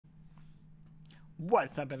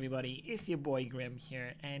What's up, everybody? It's your boy Grim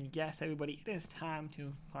here, and yes, everybody, it is time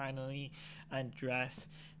to finally address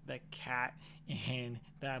the cat in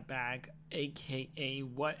the bag, aka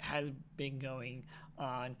what has been going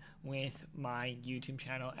on with my YouTube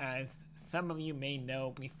channel. As some of you may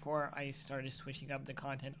know, before I started switching up the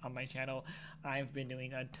content on my channel, I've been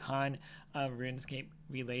doing a ton of RuneScape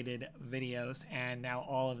related videos, and now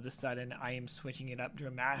all of a sudden I am switching it up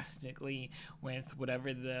dramatically with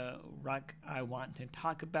whatever the ruck I want to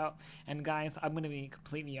talk about. And guys, I'm going to be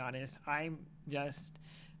completely honest, I'm just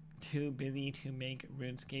too busy to make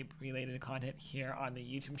RuneScape related content here on the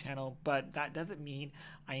YouTube channel, but that doesn't mean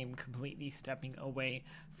I am completely stepping away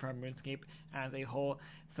from RuneScape as a whole.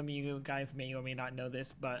 Some of you guys may or may not know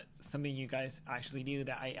this, but some of you guys actually do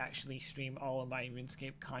that I actually stream all of my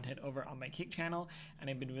RuneScape content over on my Kick channel, and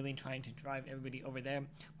I've been really trying to drive everybody over there.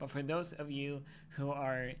 But for those of you who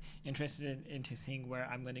are interested into seeing where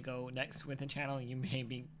I'm going to go next with the channel, you may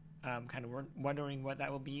be kind of wondering what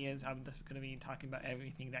that will be. Is I'm just going to be talking about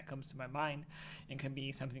everything that comes to my mind. It can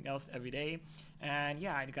be something else every day. And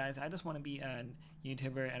yeah, guys, I just want to be a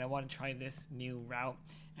YouTuber and I want to try this new route.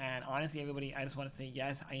 And honestly, everybody, I just want to say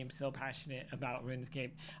yes, I am so passionate about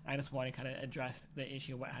RuneScape. I just want to kind of address the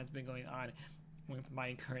issue of what has been going on with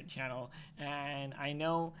my current channel. And I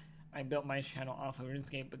know I built my channel off of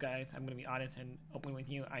RuneScape, but guys, I'm going to be honest and open with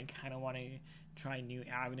you. I kind of want to try new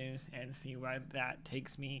avenues and see where that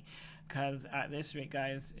takes me, because at this rate,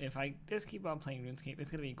 guys, if I just keep on playing RuneScape, it's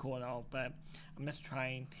going to be cool and all, but I'm just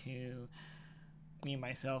trying to me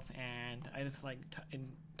myself, and I just like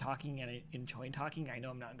talking, and I enjoy talking. I know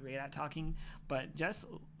I'm not great at talking, but just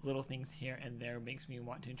little things here and there makes me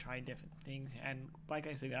want to try different things. And like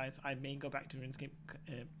I said, guys, I may go back to RuneScape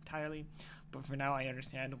entirely, but for now I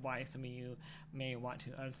understand why some of you may want to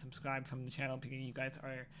unsubscribe from the channel, because you guys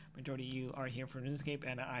are, majority of you are here for RuneScape,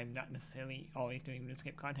 and I'm not necessarily always doing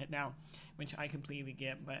RuneScape content now, which I completely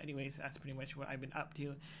get. But anyways, that's pretty much what I've been up to.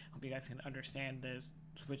 Hope you guys can understand this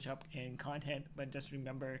switch up in content, but just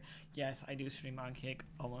remember, yes, I do stream on Kick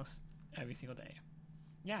almost every single day.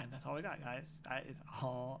 Yeah, that's all I got, guys. That is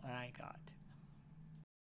all I got.